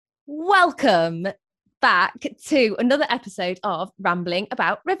Welcome back to another episode of Rambling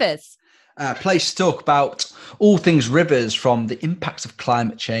About Rivers. A place to talk about all things rivers, from the impacts of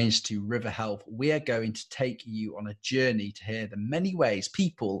climate change to river health. We are going to take you on a journey to hear the many ways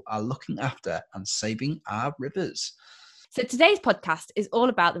people are looking after and saving our rivers. So today's podcast is all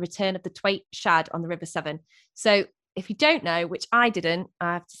about the return of the Thwaite shad on the River Severn. So if you don't know, which I didn't,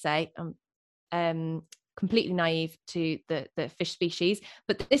 I have to say, I'm completely naive to the fish species,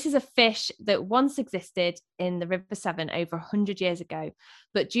 but this is a fish that once existed in the River Severn over 100 years ago,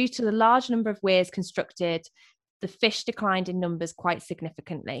 but due to the large number of weirs constructed, the fish declined in numbers quite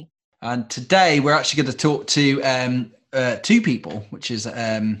significantly. And today we're actually going to talk to two people, which is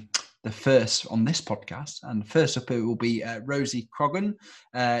the first on this podcast. And first up, it will be Rosie Croggan.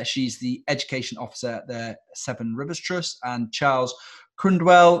 She's the Education Officer at the Severn Rivers Trust, and Charles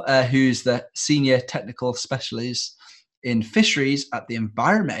Crundwell, who's the Senior Technical Specialist in Fisheries at the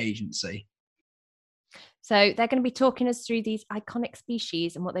Environment Agency. So they're going to be talking us through these iconic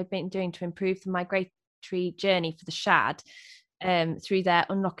species and what they've been doing to improve the migratory journey for the shad through their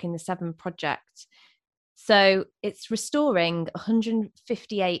Unlocking the Severn project. So it's restoring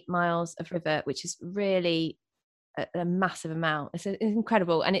 158 miles of river, which is really a massive amount. It's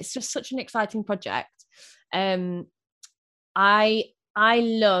incredible. And it's just such an exciting project. I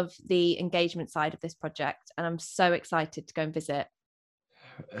love the engagement side of this project, and I'm so excited to go and visit.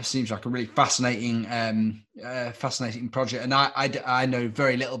 It seems like a really fascinating project, and I know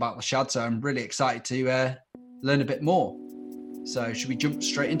very little about the shad, so I'm really excited to learn a bit more. So should we jump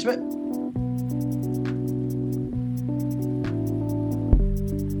straight into it?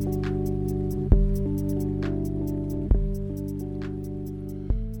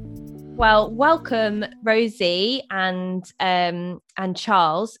 Well, welcome, Rosie and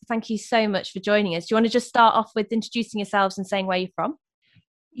Charles. Thank you so much for joining us. Do you want to just start off with introducing yourselves and saying where you're from?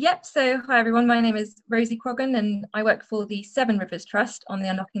 Yep. So, hi everyone. My name is Rosie Croggan, and I work for the Severn Rivers Trust on the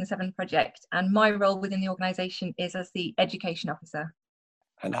Unlocking the Severn project. And my role within the organisation is as the Education Officer.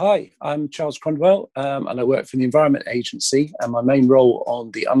 And hi, I'm Charles Crundwell, and I work for the Environment Agency. And my main role on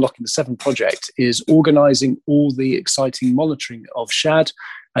the Unlocking the Severn project is organising all the exciting monitoring of shad,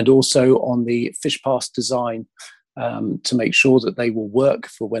 and also on the fish pass design to make sure that they will work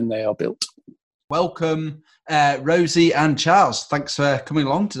for when they are built. Welcome, Rosie and Charles. Thanks for coming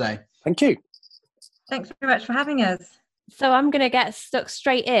along today. Thank you. Thanks very much for having us. So I'm going to get stuck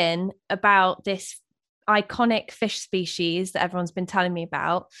straight in about this iconic fish species that everyone's been telling me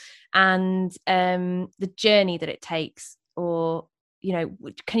about, and the journey that it takes. Or, you know,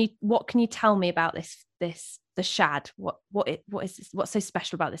 what can you tell me about the shad? What's so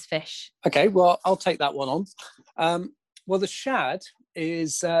special about this fish? Okay, well, I'll take that one on. Well, the shad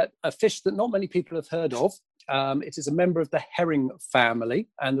is a fish that not many people have heard of. It is a member of the herring family,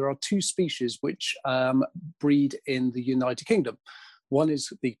 and there are two species which breed in the United Kingdom. One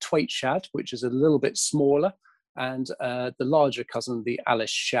is the Thwaite shad, which is a little bit smaller, and the larger cousin, the Alice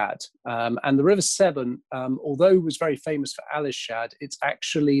shad. And the River Severn, although it was very famous for Alice shad, it's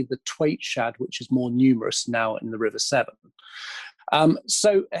actually the Thwaite shad which is more numerous now in the River Severn.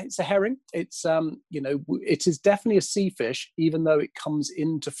 So it's a herring. It's it is definitely a sea fish, even though it comes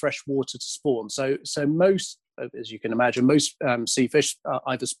into fresh water to spawn. So most, as you can imagine, most sea fish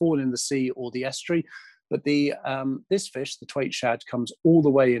either spawn in the sea or the estuary. But this fish, the Thwaite shad, comes all the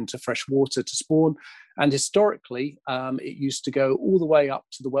way into fresh water to spawn. And historically, it used to go all the way up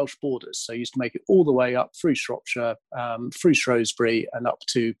to the Welsh borders. So it used to make it all the way up through Shropshire, through Shrewsbury, and up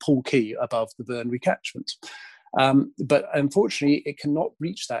to Poole Quay above the Burnley catchment. But unfortunately, it cannot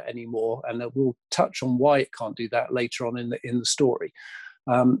reach that anymore. And we'll touch on why it can't do that later on in the story.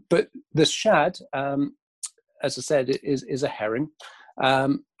 But the shad, as I said, is a herring.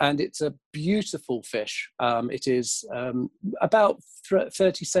 And it's a beautiful fish. It is about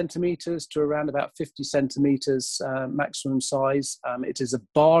 30 centimetres to around about 50 centimetres maximum size. It is a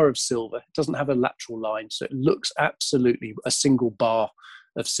bar of silver. It doesn't have a lateral line, so it looks absolutely a single bar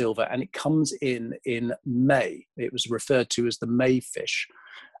of silver, and it comes in May. It was referred to as the May fish.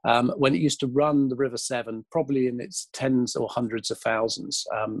 When it used to run the River Severn, probably in its tens or hundreds of thousands.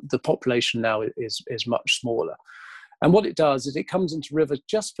 The population now is much smaller. And what it does is it comes into river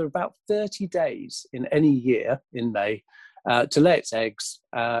just for about 30 days in any year in May to lay its eggs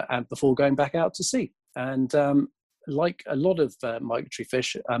and before going back out to sea. And like a lot of migratory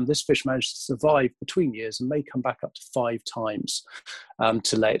fish, this fish manages to survive between years and may come back up to 5 times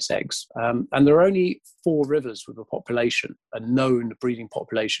to lay its eggs. And there are only 4 rivers with a population, a known breeding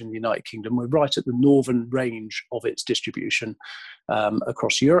population in the United Kingdom. We're right at the northern range of its distribution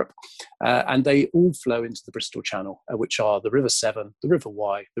across Europe. And they all flow into the Bristol Channel, which are the River Severn, the River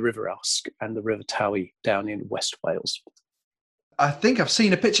Wye, the River Usk, and the River Towy down in West Wales. I think I've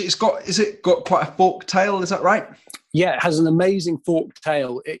seen a picture. Is it got quite a forked tail? Is that right? Yeah, it has an amazing forked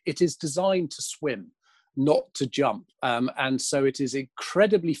tail. It is designed to swim, not to jump. And so it is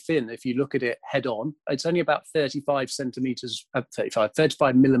incredibly thin if you look at it head on. It's only about 35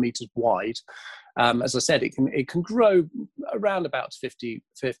 millimeters wide. As I said, it can grow around about 50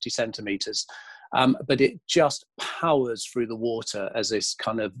 centimeters. But it just powers through the water as this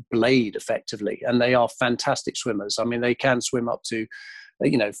kind of blade, effectively. And they are fantastic swimmers. I mean, they can swim up to,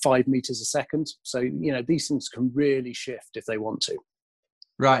 5 meters a second. So, these things can really shift if they want to.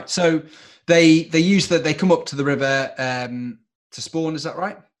 Right. So they come up to the river to spawn. Is that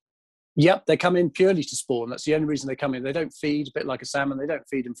right? Yep, they come in purely to spawn. That's the only reason they come in. They don't feed, a bit like a salmon. They don't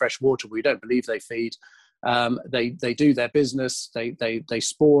feed in fresh water. We don't believe they feed. They do their business. They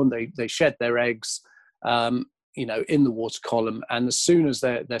spawn. They shed their eggs, in the water column. And as soon as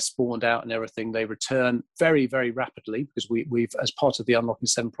they're spawned out and everything, they return very, very rapidly, because we've, as part of the Unlocking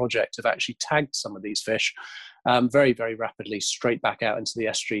 7 project, have actually tagged some of these fish very, very rapidly straight back out into the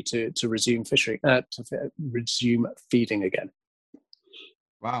estuary to resume fishing, to resume feeding again.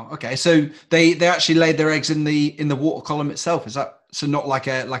 Wow. Okay. So they actually laid their eggs in the water column itself. Is that so? Not like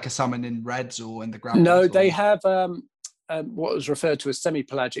a salmon in reds or in the ground? No, they have what was referred to as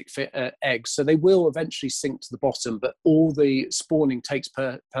semi-pelagic eggs. So they will eventually sink to the bottom, but all the spawning takes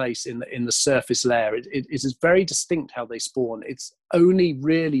place in the surface layer. It is very distinct how they spawn. It's only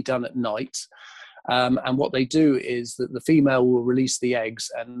really done at night. And what they do is that the female will release the eggs,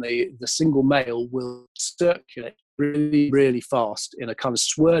 and the single male will circulate really, really fast in a kind of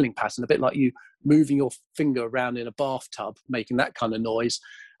swirling pattern, a bit like you moving your finger around in a bathtub, making that kind of noise,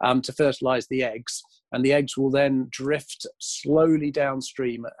 to fertilize the eggs. And the eggs will then drift slowly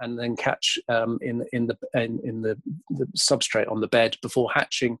downstream and then catch in the substrate on the bed before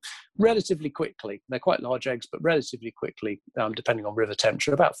hatching relatively quickly. They're quite large eggs, but relatively quickly, depending on river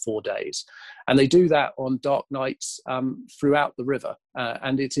temperature, about 4 days. And they do that on dark nights throughout the river.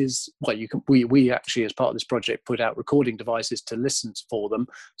 And it is, well, we actually, as part of this project, put out recording devices to listen for them,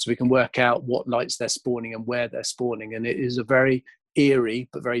 so we can work out what nights they're spawning and where they're spawning. And it is a very eerie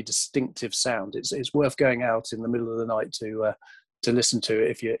but very distinctive sound. It's worth going out in the middle of the night to listen to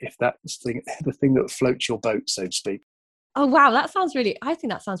it if that's the thing that floats your boat, so to speak. Oh wow, I think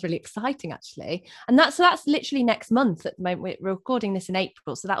that sounds really exciting, actually. And that's literally next month. At the moment, we're recording this in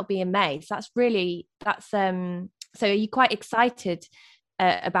April, so that'll be in May. So so are you quite excited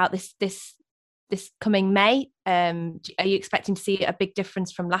about this coming May? Are you expecting to see a big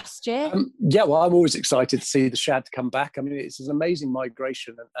difference from last year? Yeah, well, I'm always excited to see the shad come back. I mean, it's an amazing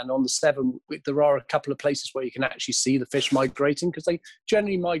migration. And on the Severn, there are a couple of places where you can actually see the fish migrating, because they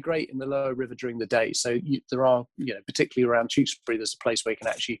generally migrate in the lower river during the day. So there are, particularly around Tewkesbury, there's a place where you can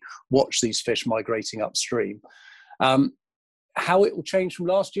actually watch these fish migrating upstream. How it will change from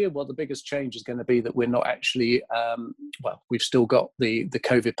last year? Well, the biggest change is going to be that we're not actually, we've still got the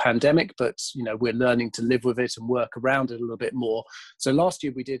COVID pandemic, but, we're learning to live with it and work around it a little bit more. So last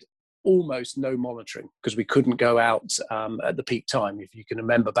year we did almost no monitoring because we couldn't go out at the peak time. If you can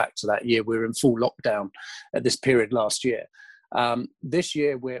remember back to that year, we were in full lockdown at this period last year. This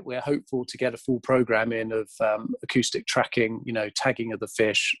year, we're hopeful to get a full program in of acoustic tracking, tagging of the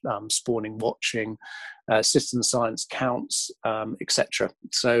fish, spawning, watching, citizen science counts, etc.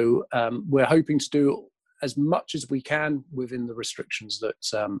 So we're hoping to do as much as we can within the restrictions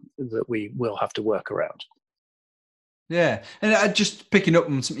that we will have to work around. Yeah, and just picking up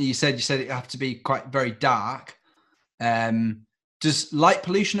on something you said it have to be quite very dark. Does light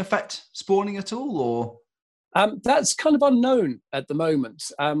pollution affect spawning at all, or? That's kind of unknown at the moment.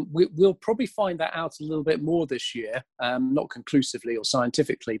 We'll probably find that out a little bit more this year, not conclusively or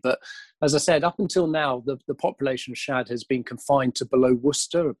scientifically, but as I said, up until now, the population of shad has been confined to below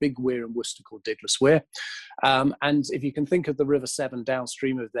Worcester, a big weir in Worcester called Diglas Weir. And if you can think of the River Severn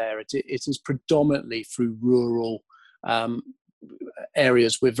downstream of there, it is predominantly through rural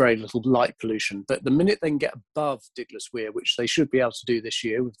areas with very little light pollution. But the minute they can get above Diglas Weir, which they should be able to do this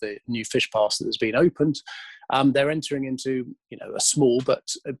year with the new fish pass that has been opened, they're entering into a small but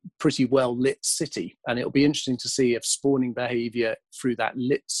a pretty well lit city, and it'll be interesting to see if spawning behaviour through that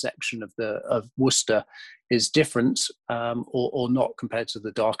lit section of Worcester is different or not compared to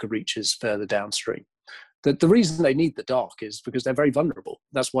the darker reaches further downstream. the reason they need the dark is because they're very vulnerable.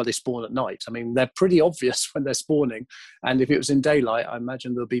 That's why they spawn at night. I mean, they're pretty obvious when they're spawning. And if it was in daylight, I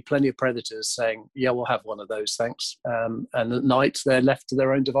imagine there'll be plenty of predators saying, yeah, we'll have one of those, thanks. And at night, they're left to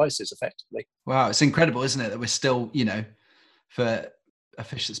their own devices, effectively. Wow, it's incredible, isn't it, that we're still, you know, for a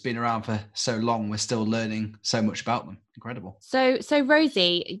fish that's been around for so long, we're still learning so much about them. Incredible. So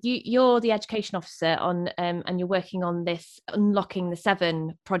Rosie, you're the education officer on, and you're working on this Unlocking the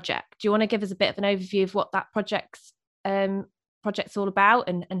Seven project. Do you want to give us a bit of an overview of what that project's all about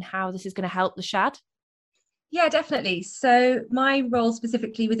and how this is going to help the shad? Yeah, definitely. So my role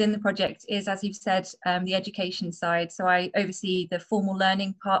specifically within the project is, as you've said, the education side. So I oversee the formal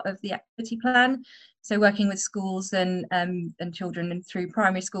learning part of the activity plan. So working with schools and children and through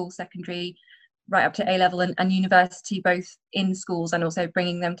primary school, secondary, right up to A-level and university, both in schools and also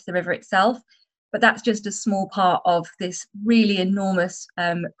bringing them to the river itself. But that's just a small part of this really enormous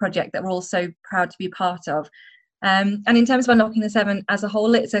project that we're all so proud to be part of. And in terms of Unlocking the Seven as a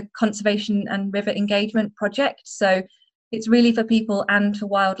whole, it's a conservation and river engagement project. So it's really for people and for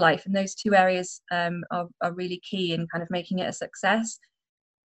wildlife. And those two areas are really key in kind of making it a success.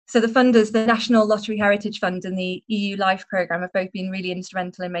 So the funders, the National Lottery Heritage Fund and the EU Life Programme, have both been really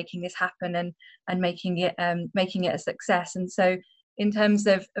instrumental in making this happen and making it a success. And so in terms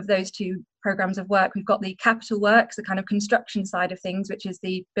of those two programmes of work, we've got the capital works, the kind of construction side of things, which is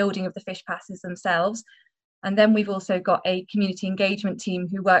the building of the fish passes themselves. And then we've also got a community engagement team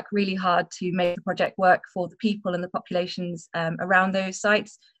who work really hard to make the project work for the people and the populations around those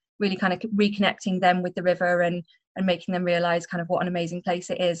sites, really kind of reconnecting them with the river and making them realise kind of what an amazing place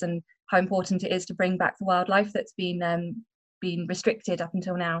it is and how important it is to bring back the wildlife that's been restricted up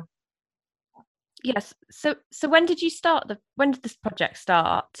until now. Yes. So when did this project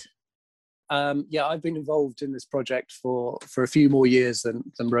start? Yeah, I've been involved in this project for a few more years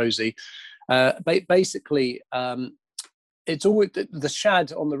than Rosie. Basically, it's always the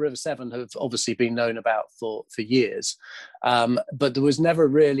shad on the River Severn have obviously been known about for years, but there was never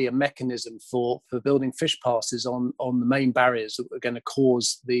really a mechanism for building fish passes on the main barriers that were going to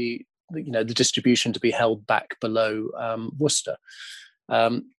cause the distribution to be held back below Worcester.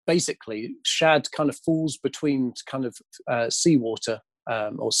 Basically, shad kind of falls between kind of seawater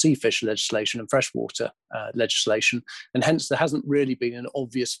or sea fish legislation and freshwater legislation, and hence there hasn't really been an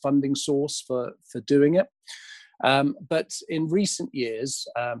obvious funding source for doing it. But in recent years,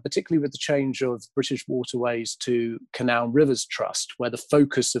 particularly with the change of British Waterways to Canal and Rivers Trust, where the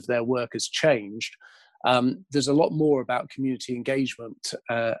focus of their work has changed, there's a lot more about community engagement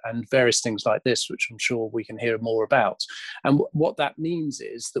and various things like this, which I'm sure we can hear more about. And what that means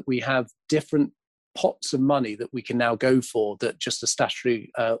is that we have different pots of money that we can now go for that just a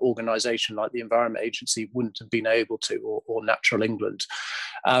statutory organisation like the Environment Agency wouldn't have been able to, or Natural England.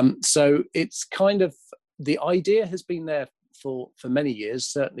 So it's kind of, the idea has been there for many years,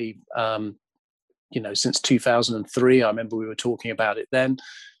 certainly, since 2003. I remember we were talking about it then,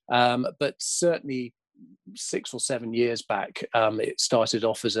 but certainly 6 or 7 years back, it started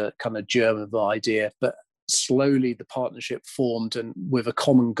off as a kind of germ of idea, but slowly the partnership formed, and with a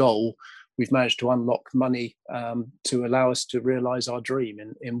common goal, we've managed to unlock money to allow us to realise our dream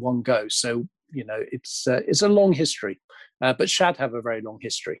in one go. So, it's a long history, but shad have a very long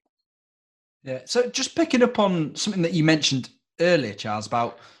history. Yeah. So just picking up on something that you mentioned earlier, Charles,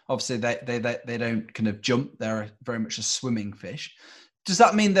 about obviously they don't kind of jump. They're very much a swimming fish. Does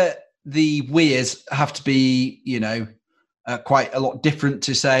that mean that the weirs have to be, quite a lot different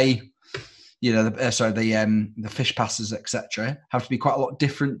to say, the fish passes, etc., have to be quite a lot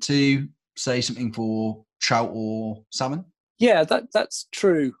different to say something for trout or salmon? Yeah, that's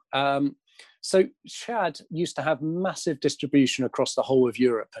true. So shad used to have massive distribution across the whole of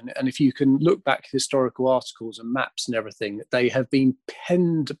Europe. And if you can look back historical articles and maps and everything, they have been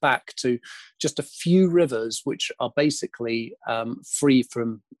penned back to just a few rivers which are basically free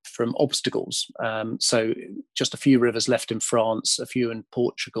from obstacles. So just a few rivers left in France, a few in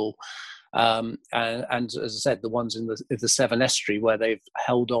Portugal. And as I said, the ones in the Severn Estuary where they've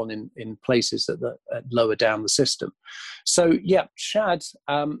held on in places that lower down the system. So yeah, shad,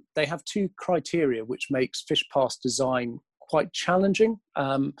 they have two criteria which makes fish pass design quite challenging,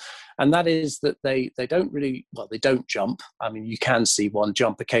 and that is that they don't jump. I mean, you can see one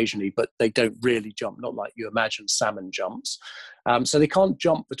jump occasionally, but they don't really jump, not like you imagine salmon jumps. So they can't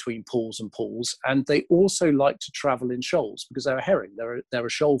jump between pools and pools, and they also like to travel in shoals because they're a herring. They're a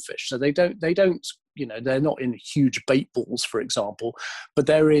shoal fish, so they don't they're not in huge bait balls, for example, but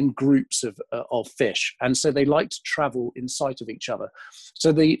they're in groups of fish. And so they like to travel in sight of each other.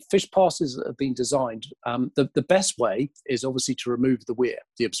 So the fish passes that have been designed, the best way is obviously to remove the weir,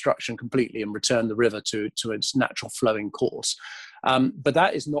 the obstruction completely, and return the river to its natural flowing course. But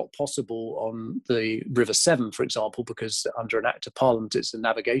that is not possible on the River Severn, for example, because under an Act of Parliament, it's a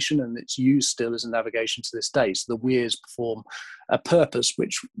navigation, and it's used still as a navigation to this day. So the weirs perform a purpose,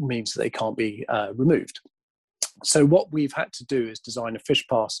 which means that they can't be removed. So what we've had to do is design a fish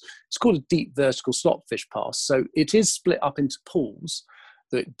pass. It's called a deep vertical slot fish pass. So it is split up into pools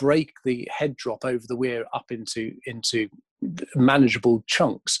that break the head drop over the weir up into manageable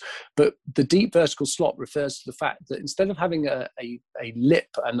chunks. But the deep vertical slot refers to the fact that instead of having a lip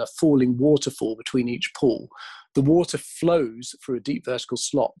and a falling waterfall between each pool, the water flows through a deep vertical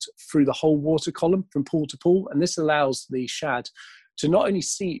slot through the whole water column from pool to pool. And this allows the shad to not only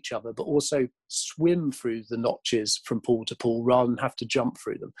see each other, but also swim through the notches from pool to pool rather than have to jump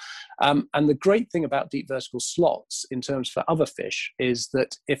through them. And the great thing about deep vertical slots in terms for other fish is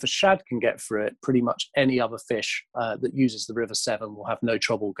that if a shad can get through it, pretty much any other fish that uses the River Severn will have no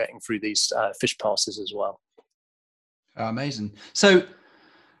trouble getting through these fish passes as well. Oh, amazing. So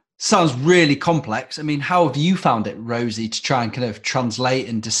sounds really complex. I mean, how have you found it, Rosie, to try and kind of translate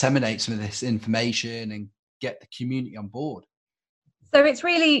and disseminate some of this information and get the community on board? So it's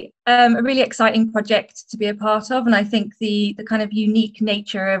really a really exciting project to be a part of, and I think the kind of unique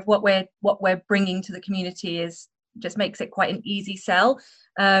nature of what we're bringing to the community just makes it quite an easy sell.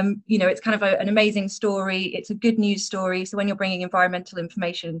 It's kind of an amazing story. It's a good news story. So when you're bringing environmental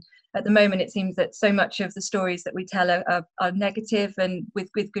information, at the moment it seems that so much of the stories that we tell are negative, and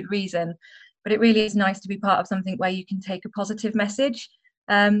with good reason. But it really is nice to be part of something where you can take a positive message.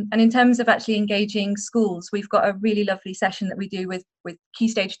 And in terms of actually engaging schools, we've got a really lovely session that we do with Key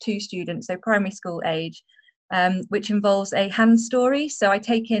Stage 2 students, so primary school age, which involves a hand story. So I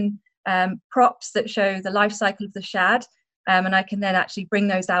take in props that show the life cycle of the shad, and I can then actually bring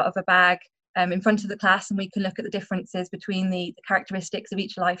those out of a bag in front of the class, and we can look at the differences between the characteristics of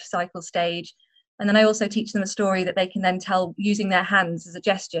each life cycle stage. And then I also teach them a story that they can then tell using their hands as a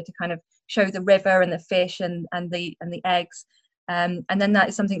gesture to kind of show the river and the fish and the eggs. And then that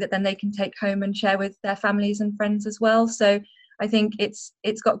is something that then they can take home and share with their families and friends as well. So I think it's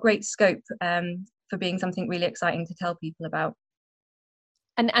got great scope for being something really exciting to tell people about.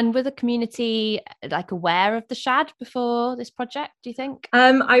 And were the community like aware of the shad before this project, do you think?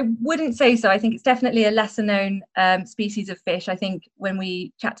 I wouldn't say so. I think it's definitely a lesser known species of fish. I think when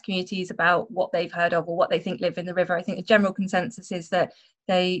we chat to communities about what they've heard of or what they think live in the river, I think the general consensus is that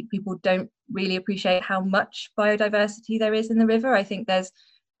people don't really appreciate how much biodiversity there is in the river. I think there's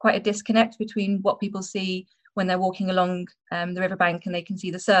quite a disconnect between what people see when they're walking along the riverbank and they can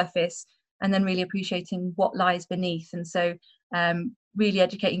see the surface, and then really appreciating what lies beneath. And so really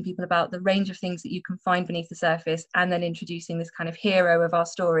educating people about the range of things that you can find beneath the surface, and then introducing this kind of hero of our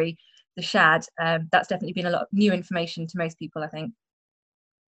story, the shad. That's definitely been a lot of new information to most people, I think.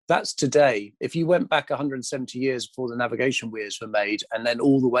 That's today. If you went back 170 years before the navigation weirs were made, and then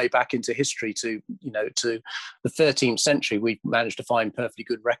all the way back into history to the 13th century, we've managed to find perfectly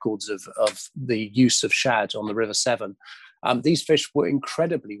good records of the use of shad on the River Severn. These fish were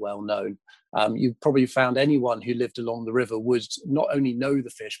incredibly well known. You've probably found anyone who lived along the river would not only know the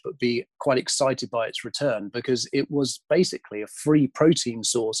fish, but be quite excited by its return, because it was basically a free protein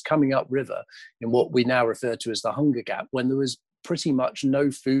source coming upriver in what we now refer to as the hunger gap, when there was pretty much no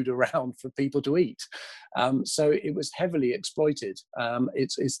food around for people to eat. So it was heavily exploited.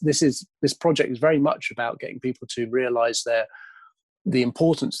 This project is very much about getting people to realise the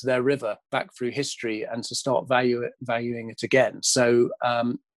importance of their river back through history and to start valuing it again. So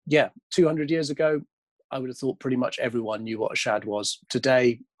 200 years ago, I would have thought pretty much everyone knew what a shad was.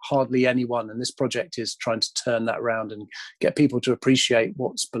 Today, hardly anyone, and this project is trying to turn that around and get people to appreciate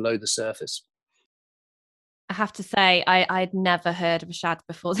what's below the surface. I have to say, I'd never heard of a shad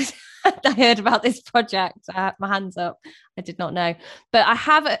before this. I heard about this project. My hands up. I did not know. But I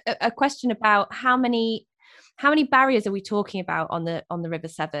have a question about how many barriers are we talking about on the River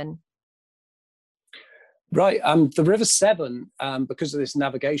Severn? Right. The River Severn, because of this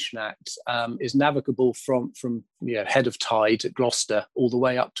Navigation Act, is navigable from head of tide at Gloucester all the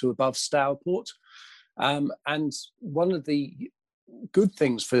way up to above Stourport. And one of the good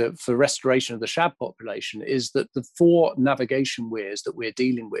things for restoration of the shad population is that the 4 navigation weirs that we're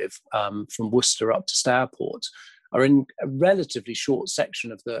dealing with from Worcester up to Stourport are in a relatively short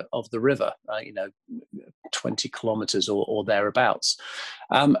section of the river, 20 kilometres or thereabouts.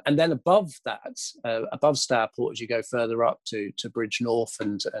 And then above that, above Stourport, as you go further up to Bridgnorth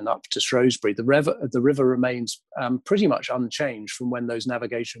and up to Shrewsbury, the river remains pretty much unchanged from when those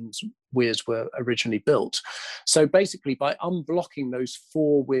navigation weirs were originally built. So basically, by unblocking those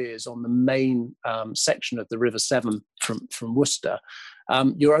 4 weirs on the main section of the River Severn from Worcester,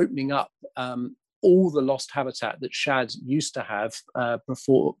 you're opening up all the lost habitat that shad used to have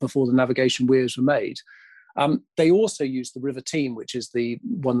before the navigation weirs were made. They also use the River Team, which is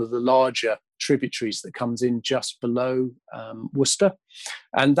one of the larger tributaries that comes in just below Worcester.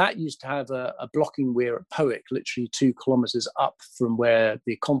 And that used to have a blocking weir at Powick, literally 2 kilometres up from where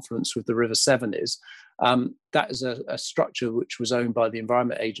the confluence with the River Severn is. That is a structure which was owned by the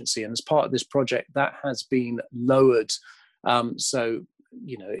Environment Agency. And as part of this project, that has been lowered. So,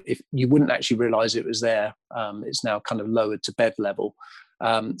 if you wouldn't actually realise it was there, it's now kind of lowered to bed level.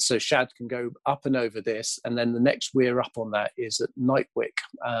 So shad can go up and over this, and then the next weir up on that is at Nightwick,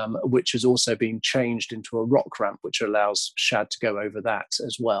 which has also been changed into a rock ramp, which allows shad to go over that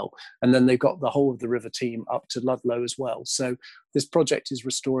as well. And then they've got the whole of the River Team up to Ludlow as well. So this project is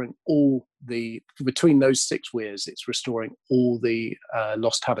restoring between those 6 weirs, it's restoring all the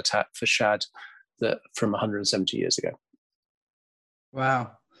lost habitat for shad from 170 years ago.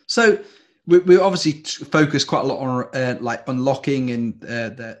 Wow. So we obviously focus quite a lot on like unlocking and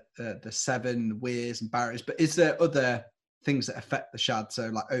the 7 weirs and barriers, but is there other things that affect the shad? So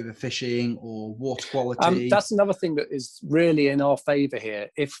like overfishing or water quality? That's another thing that is really in our favour here.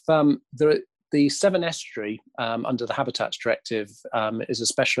 If the Severn Estuary, under the Habitats Directive, is a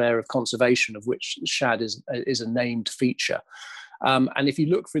special area of conservation of which shad is a named feature. And if you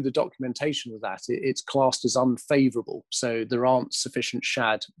look through the documentation of that, it's classed as unfavourable. So there aren't sufficient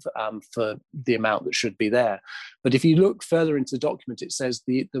shad for the amount that should be there. But if you look further into the document, it says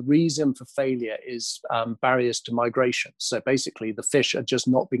the reason for failure is barriers to migration. So basically the fish are just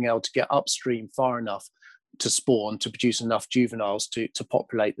not being able to get upstream far enough to spawn, to produce enough juveniles to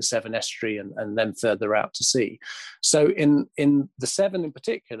populate the Severn Estuary and then further out to sea. So in the Severn in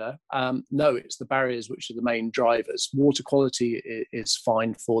particular, no, it's the barriers which are the main drivers. Water quality is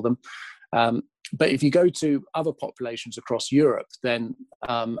fine for them. But if you go to other populations across Europe, then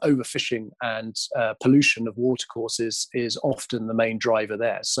overfishing and pollution of watercourses is often the main driver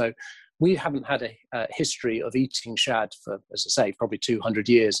there. So we haven't had a history of eating shad for, as I say, probably 200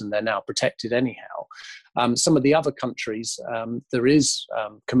 years, and they're now protected anyhow. Some of the other countries, there is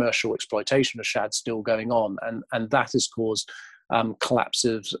commercial exploitation of shad still going on, and that has caused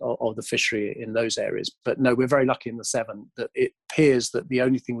collapses of the fishery in those areas. But no, we're very lucky in the Severn that it appears that the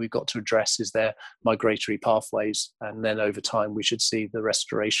only thing we've got to address is their migratory pathways, and then over time we should see the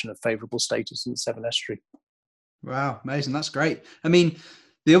restoration of favourable status in the Severn Estuary. Wow, amazing. That's great. I mean,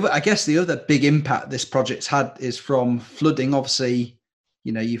 the other big impact this project's had is from flooding. Obviously,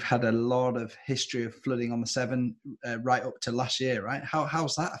 you've had a lot of history of flooding on the Severn right up to last year, right?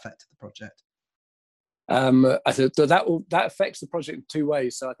 How's that affected the project? I think that affects the project in 2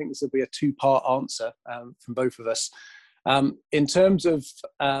 ways. So I think this will be a 2-part answer from both of us. In terms of,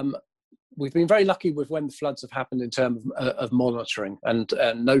 we've been very lucky with when the floods have happened in terms of monitoring, and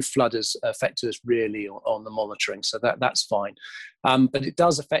no flood has affected us really on the monitoring, so that's fine. But it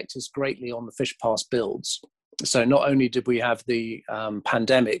does affect us greatly on the fish pass builds. So not only did we have the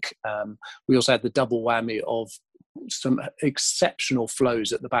pandemic, we also had the double whammy of some exceptional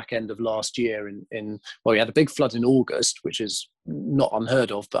flows at the back end of last year. We had a big flood in August, which is not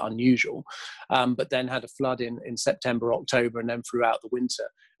unheard of but unusual, but then had a flood in September, October, and then throughout the winter.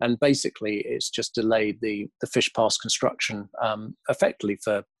 And basically it's just delayed the fish pass construction effectively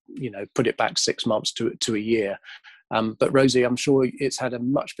for, put it back 6 months to a year. But Rosie, I'm sure it's had a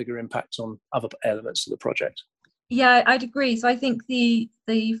much bigger impact on other elements of the project. Yeah, I'd agree. So I think the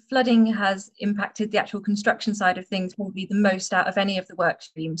flooding has impacted the actual construction side of things probably the most out of any of the work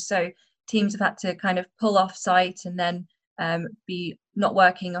streams. So teams have had to kind of pull off site and then be not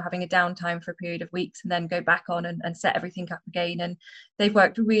working or having a downtime for a period of weeks and then go back on and set everything up again. And they've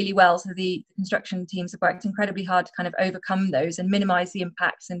worked really well. So the construction teams have worked incredibly hard to kind of overcome those and minimize the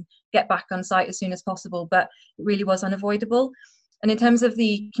impacts and get back on site as soon as possible. But it really was unavoidable. And in terms of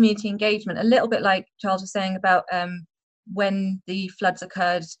the community engagement, a little bit like Charles was saying about when the floods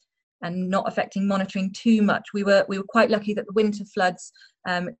occurred and not affecting monitoring too much, we were quite lucky that the winter floods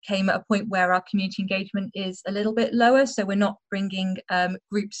came at a point where our community engagement is a little bit lower. So we're not bringing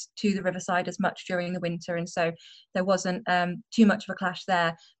groups to the riverside as much during the winter. And so there wasn't too much of a clash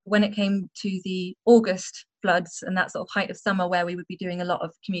there. When it came to the August floods and that sort of height of summer, where we would be doing a lot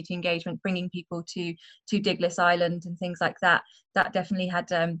of community engagement, bringing people to Diglis Island and things like that, that definitely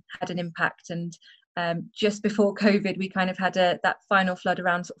had an impact. And just before COVID, we kind of had that final flood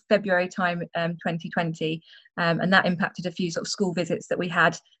around sort of February time, 2020, and that impacted a few sort of school visits that we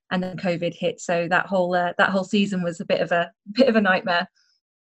had, and then COVID hit. So that whole season was a bit of a nightmare.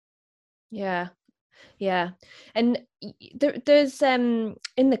 Yeah. And there's in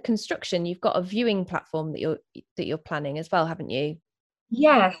the construction, you've got a viewing platform that you're planning as well, haven't you?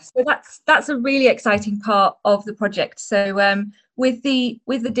 Yeah, so that's a really exciting part of the project. So with the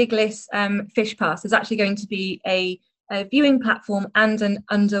Diglis Fish Pass, there's actually going to be a viewing platform and an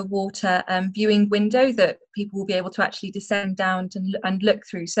underwater viewing window that people will be able to actually descend down and look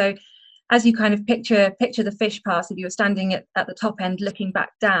through. So as you kind of picture the Fish Pass, if you were standing at the top end looking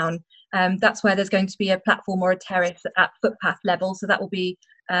back down, that's where there's going to be a platform or a terrace at footpath level, so that will be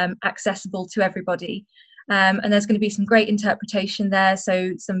accessible to everybody. And there's going to be some great interpretation there,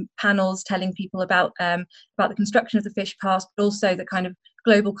 so some panels telling people about the construction of the Fish Pass, but also the kind of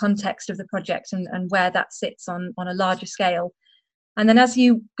global context of the project and where that sits on a larger scale. And then as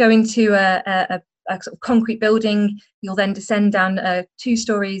you go into a sort of concrete building, you'll then descend down 2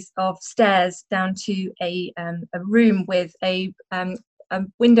 stories of stairs down to a room with a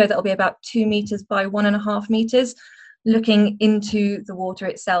window that will be about 2 meters by 1.5 meters, looking into the water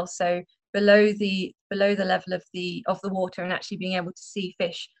itself. So below the level of the water, and actually being able to see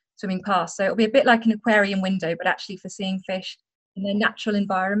fish swimming past. So it'll be a bit like an aquarium window, but actually for seeing fish in their natural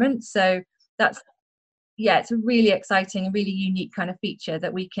environment. So it's a really exciting, really unique kind of feature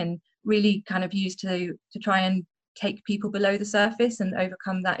that we can really kind of use to try and take people below the surface and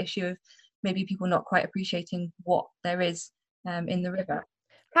overcome that issue of maybe people not quite appreciating what there is in the river.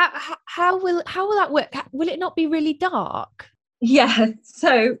 How will that work? Will it not be really dark? Yeah,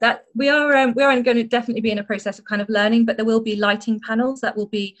 so that we are going to definitely be in a process of kind of learning, but there will be lighting panels that will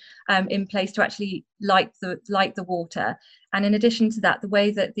be in place to actually light the water. And in addition to that, the way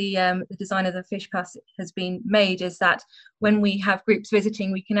that the design of the Fish Pass has been made is that when we have groups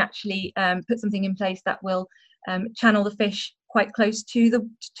visiting, we can actually put something in place that will channel the fish quite close to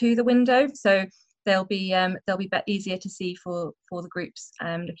the window, so they'll be easier to see for the groups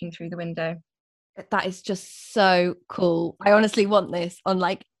looking through the window. That is just so cool. I honestly want this on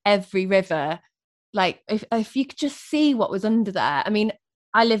like every river. Like if you could just see what was under there. I mean,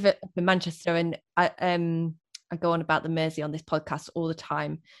 I live up in Manchester, and I go on about the Mersey on this podcast all the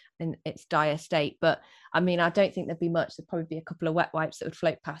time in its dire state. But I mean, I don't think there'd be much. There'd probably be a couple of wet wipes that would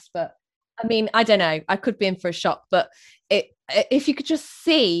float past. But I mean, I don't know. I could be in for a shock. But if you could just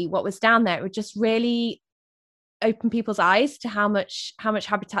see what was down there, it would just really open people's eyes to how much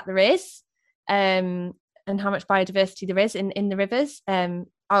habitat there is. And how much biodiversity there is in the rivers.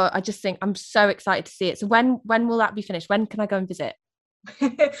 I just think I'm so excited to see it. So when will that be finished? When can I go and visit?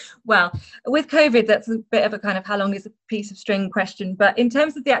 Well, with COVID, that's a bit of a kind of how long is a piece of string question. But in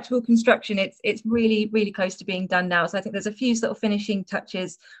terms of the actual construction, it's really, really close to being done now. So I think there's a few sort of finishing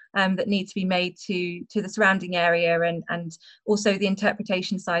touches that need to be made to the surrounding area and also the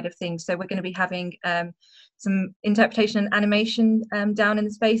interpretation side of things. So we're going to be having some interpretation and animation down in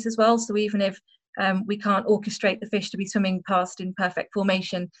the space as well. So even if we can't orchestrate the fish to be swimming past in perfect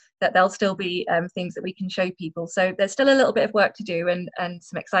formation, that there'll still be things that we can show people. So there's still a little bit of work to do and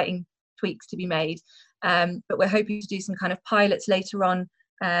some exciting tweaks to be made. But we're hoping to do some kind of pilots later on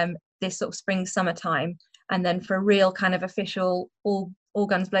this sort of spring, summertime. And then for a real kind of official, all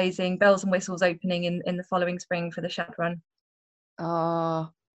guns blazing, bells and whistles opening in the following spring for the Shad Run.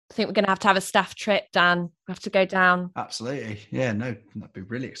 Oh, I think we're going to have a staff trip, Dan. We have to go down. Absolutely. Yeah, no, that'd be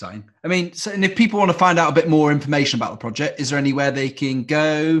really exciting. I mean, so, and if people want to find out a bit more information about the project, is there anywhere they can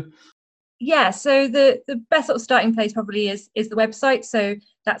go? Yeah, so the best sort of starting place probably is the website. So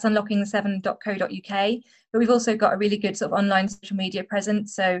that's unlockingthe7.co.uk. But we've also got a really good sort of online social media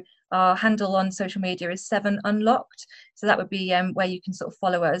presence. So our handle on social media is 7 Unlocked. So that would be where you can sort of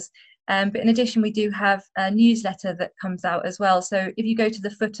follow us. But in addition, we do have a newsletter that comes out as well. So if you go to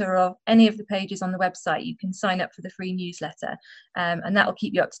the footer of any of the pages on the website, you can sign up for the free newsletter. And that will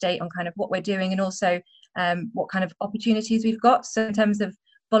keep you up to date on kind of what we're doing and also what kind of opportunities we've got. So in terms of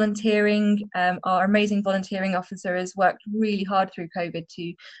volunteering, our amazing volunteering officer has worked really hard through COVID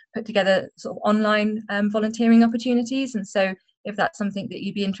to put together sort of online volunteering opportunities. And so if that's something that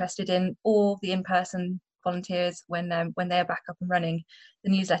you'd be interested in, or the in-person volunteers when they're back up and running,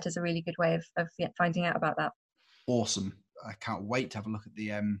 the newsletter is a really good way of finding out about that. Awesome. I can't wait to have a look at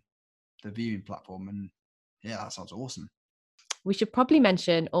the viewing platform, and yeah, that sounds awesome. We should probably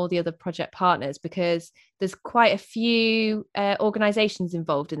mention all the other project partners, because there's quite a few organisations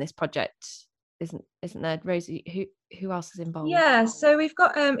involved in this project. isn't there, Rosie? Who else is involved? Yeah, so we've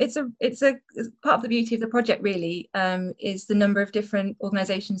got it's part of the beauty of the project really, is the number of different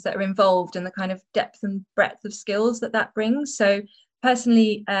organisations that are involved and the kind of depth and breadth of skills that brings. So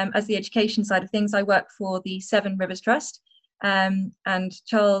personally, as the education side of things, I work for the Severn Rivers Trust, and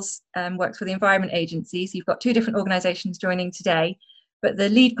Charles works for the Environment Agency. So you've got two different organisations joining today, but the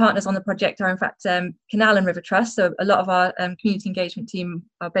lead partners on the project are in fact Canal and River Trust. So a lot of our community engagement team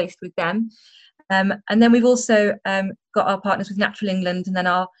are based with them. And then we've also got our partners with Natural England, and then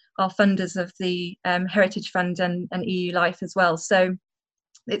our funders of the Heritage Fund and EU Life as well. So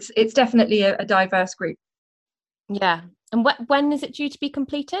it's definitely a diverse group. Yeah. And when is it due to be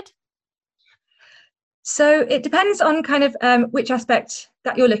completed? So it depends on kind of which aspect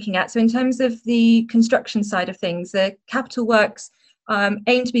that you're looking at. So in terms of the construction side of things, the capital works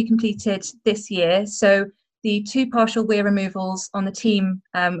aim to be completed this year. So the 2 partial weir removals on the team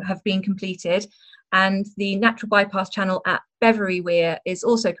have been completed, and the natural bypass channel at Beverley Weir is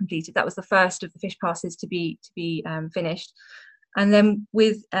also completed. That was the first of the fish passes to be finished. And then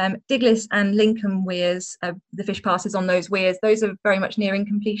with Diglis and Lincoln weirs, the fish passes on those weirs, those are very much nearing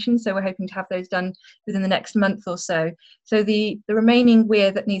completion. So we're hoping to have those done within the next month or so. So the remaining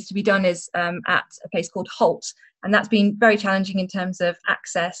weir that needs to be done is at a place called Holt. And that's been very challenging in terms of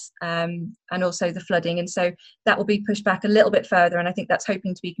access and also the flooding. And so that will be pushed back a little bit further. And I think that's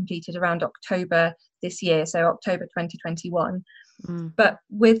hoping to be completed around October this year, so October 2021. But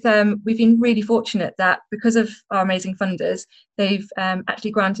with we've been really fortunate that because of our amazing funders, they've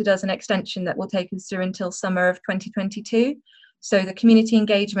actually granted us an extension that will take us through until summer of 2022. So the community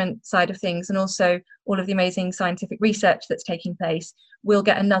engagement side of things, and also all of the amazing scientific research that's taking place, will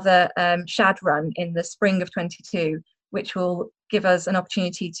get another SHAD run in the spring of 22, which will give us an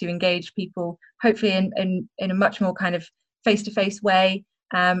opportunity to engage people, hopefully in a much more kind of face-to-face way,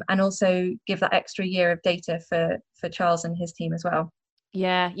 and also give that extra year of data for Charles and his team as well.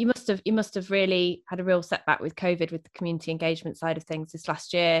 Yeah, you must have really had a real setback with COVID with the community engagement side of things this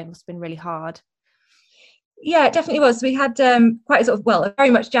last year. It must have been really hard. Yeah, it definitely was. We had quite a a very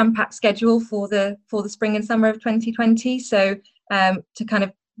much jam-packed schedule for the spring and summer of 2020. So to kind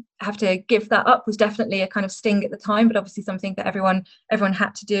of have to give that up was definitely a kind of sting at the time, but obviously something that everyone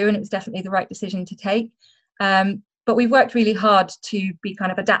had to do, and it was definitely the right decision to take. But we've worked really hard to be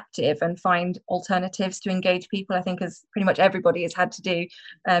kind of adaptive and find alternatives to engage people, I think, as pretty much everybody has had to do,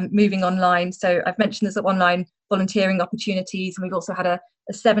 moving online. So I've mentioned there's online volunteering opportunities, and we've also had a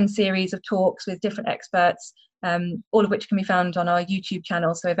 7 series of talks with different experts, all of which can be found on our YouTube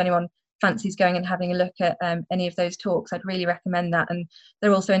channel. So if anyone fancies going and having a look at any of those talks, I'd really recommend that. And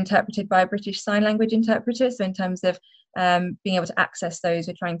they're also interpreted by a British Sign Language interpreter. So in terms of being able to access those,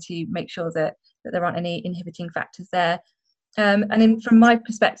 we're trying to make sure that there aren't any inhibiting factors there. And then from my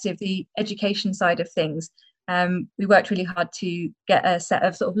perspective, the education side of things, we worked really hard to get a set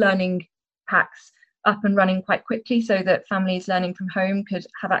of sort of learning packs up and running quite quickly, so that families learning from home could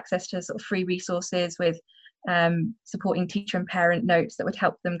have access to sort of free resources with supporting teacher and parent notes that would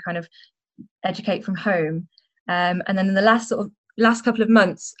help them kind of educate from home. And then in the last couple of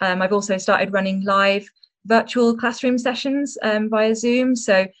months, I've also started running live virtual classroom sessions via Zoom.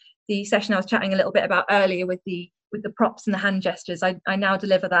 So the session I was chatting a little bit about earlier with the props and the hand gestures, I now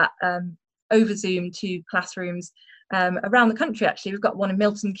deliver that over Zoom to classrooms around the country. Actually, we've got one in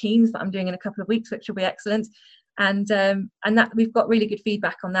Milton Keynes that I'm doing in a couple of weeks, which will be excellent. And that we've got really good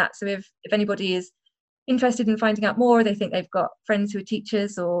feedback on that. So if anybody is interested in finding out more, they think they've got friends who are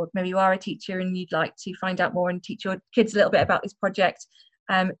teachers, or maybe you are a teacher and you'd like to find out more and teach your kids a little bit about this project,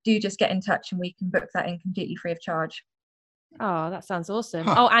 do just get in touch and we can book that in completely free of charge. Oh, that sounds awesome.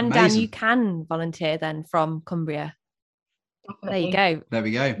 Oh, and amazing. Dan, you can volunteer then from Cumbria. Definitely. There you go. There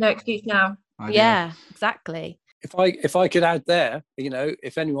we go. No excuse now. Yeah, exactly. If I could add there,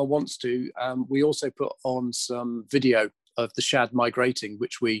 if anyone wants to, we also put on some video of the shad migrating,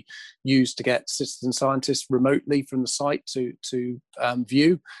 which we use to get citizen scientists remotely from the site to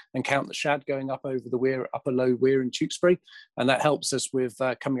view and count the shad going up over the weir, upper low weir in Tewkesbury, and that helps us with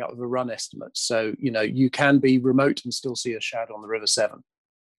coming up with a run estimate. So you can be remote and still see a shad on the River Severn.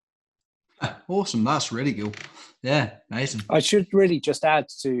 Awesome, that's really cool. Yeah, amazing. I should really just add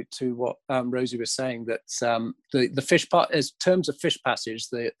to what Rosie was saying, that the fish part, as terms of fish passage,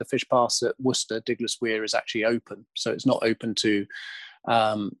 the fish pass at Worcester Diglis Weir is actually open, so it's not open to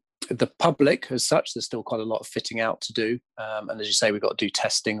the public as such. There's still quite a lot of fitting out to do, and as you say, we've got to do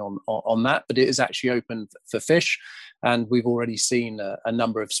testing on that, but it is actually open for fish, and we've already seen a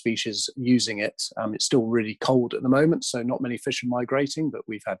number of species using it. It's still really cold at the moment, so not many fish are migrating, but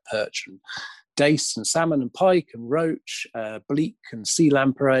we've had perch and dace and salmon and pike and roach, bleak and sea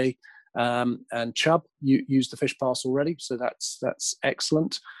lamprey, and chub use the fish pass already, so that's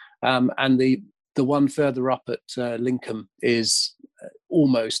excellent. And the one further up at Lincoln is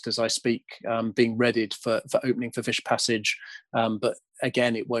almost, as I speak, being readied for opening for fish passage, but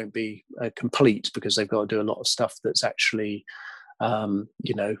again it won't be complete because they've got to do a lot of stuff that's actually around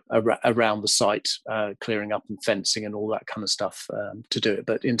the site, clearing up and fencing and all that kind of stuff to do it.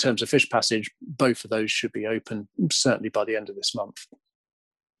 But in terms of fish passage, both of those should be open certainly by the end of this month.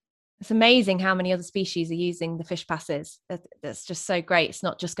 It's amazing how many other species are using the fish passes. That's just so great. It's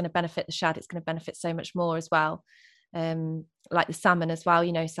not just going to benefit the shad, it's going to benefit so much more as well. Like the salmon as well,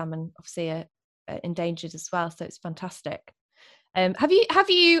 salmon obviously are endangered as well, so it's fantastic. Have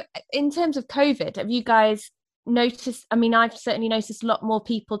you in terms of COVID, have you guys noticed, I've certainly noticed a lot more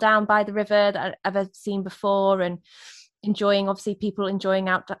people down by the river that I've ever seen before, and people enjoying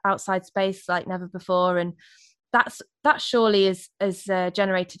outside space like never before, and that surely has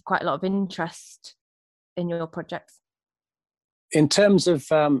generated quite a lot of interest in your projects. In terms of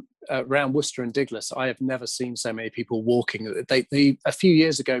around Worcester and Diglas, I have never seen so many people walking. They a few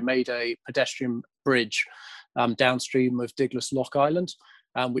years ago made a pedestrian bridge downstream of Diglas Lock Island,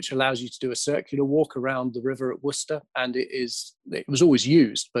 which allows you to do a circular walk around the river at Worcester, and it was always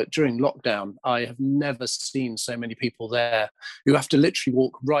used, but during lockdown I have never seen so many people there who have to literally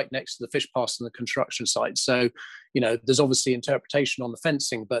walk right next to the fish pass and the construction site. So there's obviously interpretation on the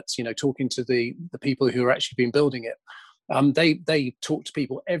fencing, but talking to the people who are actually been building it, they talk to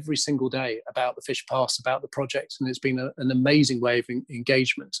people every single day about the fish pass, about the project, and it's been an amazing way of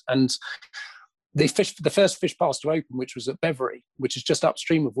engagement. And the first fish pass to open, which was at Beverley, which is just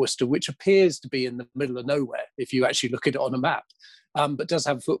upstream of Worcester, which appears to be in the middle of nowhere if you actually look at it on a map, but does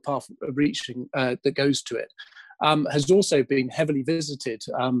have a footpath reaching that goes to it, has also been heavily visited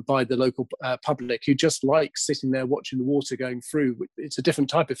by the local public, who just like sitting there watching the water going through. It's a different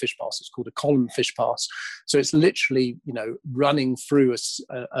type of fish pass. It's called a column fish pass. So it's literally, running through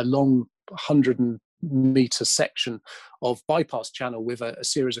a long 100-meter section of bypass channel with a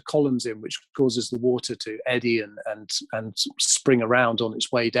series of columns in, which causes the water to eddy and spring around on its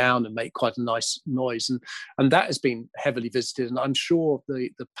way down and make quite a nice noise, and that has been heavily visited. And I'm sure the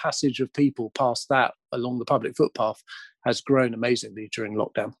passage of people past that along the public footpath has grown amazingly during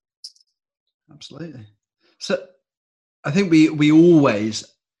lockdown. Absolutely. So I think we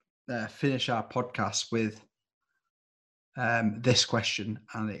always finish our podcast with this question,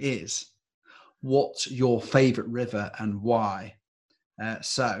 and it is, what's your favourite river and why?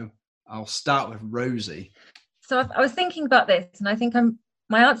 So I'll start with Rosie. So I was thinking about this, and I think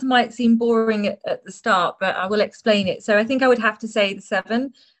my answer might seem boring at the start, but I will explain it. So I think I would have to say the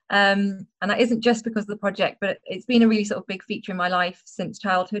Severn, and that isn't just because of the project, but it's been a really sort of big feature in my life since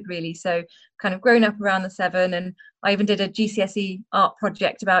childhood, really. So kind of grown up around the Severn, and I even did a GCSE art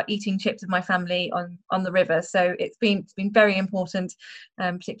project about eating chips with my family on the river. So it's been very important,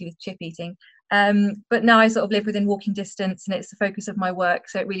 particularly with chip eating. But now I sort of live within walking distance, and it's the focus of my work,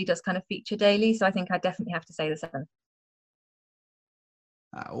 so it really does kind of feature daily. So I think I definitely have to say the Severn.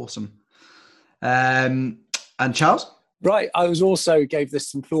 Awesome. And Charles? Right, I was also gave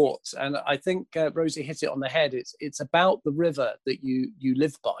this some thought, and I think Rosie hit it on the head. It's about the river that you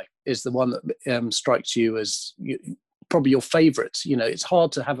live by is the one that strikes you as probably your favourite. It's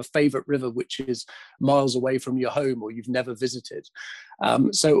hard to have a favourite river which is miles away from your home or you've never visited.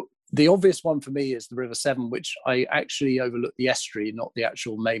 So the obvious one for me is the River Severn, which I actually overlooked the estuary, not the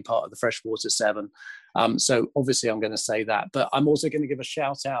actual main part of the freshwater Severn. So obviously I'm going to say that, but I'm also going to give a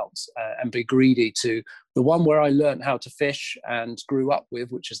shout out and be greedy to the one where I learned how to fish and grew up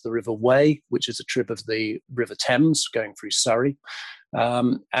with, which is the River Wey, which is a trip of the River Thames going through Surrey.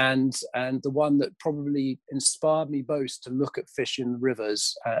 And the one that probably inspired me most to look at fish in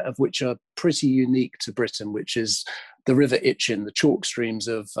rivers, of which are pretty unique to Britain, which is the River Itchen. The chalk streams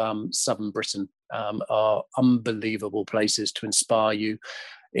of southern Britain are unbelievable places to inspire you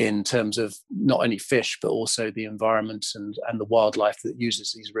in terms of not only fish, but also the environment and the wildlife that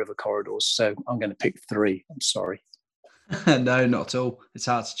uses these river corridors. So I'm going to pick 3. I'm sorry. No, not at all. It's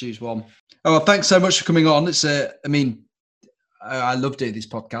hard to choose one. Oh, well, thanks so much for coming on. I love doing these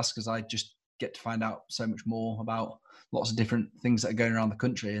podcasts because I just get to find out so much more about lots of different things that are going around the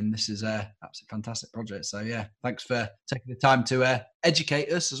country. And this is a absolutely fantastic project. So yeah, thanks for taking the time to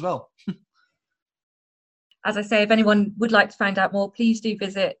educate us as well. As I say, if anyone would like to find out more, please do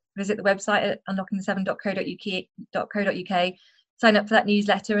visit the website at unlockingthesevern.co.uk, sign up for that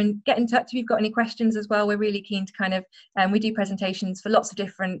newsletter and get in touch if you've got any questions as well. We're really keen to kind of, we do presentations for lots of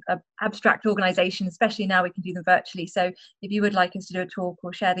different abstract organisations, especially now we can do them virtually. So if you would like us to do a talk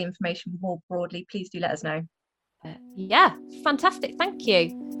or share the information more broadly, please do let us know. Yeah, fantastic. Thank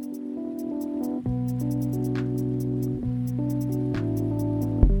you.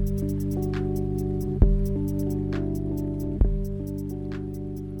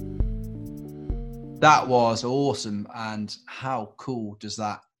 That was awesome. And how cool does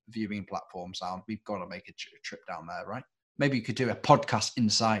that viewing platform sound? We've got to make a trip down there, right? Maybe you could do a podcast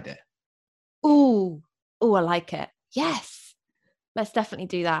inside it. Oh, I like it. Yes, let's definitely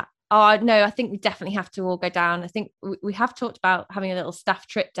do that. Oh no, I think we definitely have to all go down. I think we have talked about having a little staff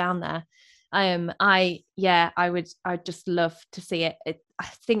trip down there. I'd just love to see it. I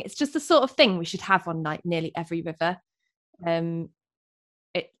think it's just the sort of thing we should have on like nearly every river.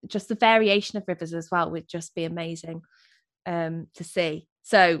 Just the variation of rivers as well would just be amazing to see.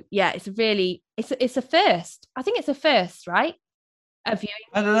 So yeah, it's a first. I think it's a first, right? A viewing.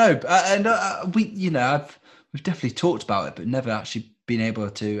 I don't know, and we've definitely talked about it, but never actually been able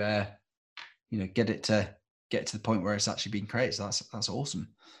to get to the point where it's actually been created. So that's awesome.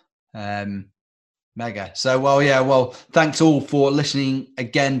 Mega. So thanks all for listening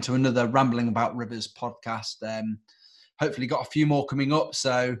again to another Rambling About Rivers podcast. Hopefully got a few more coming up,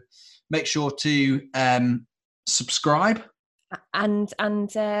 so make sure to subscribe and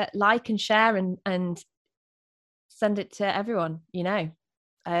like and share and send it to everyone. We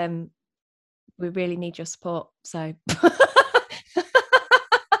really need your support, so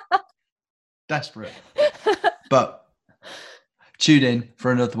desperate. But tune in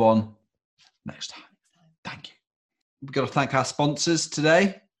for another one next time. Thank you. We've got to thank our sponsors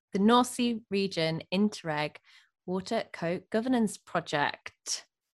today. The North Sea Region Interreg Water Co Governance Project.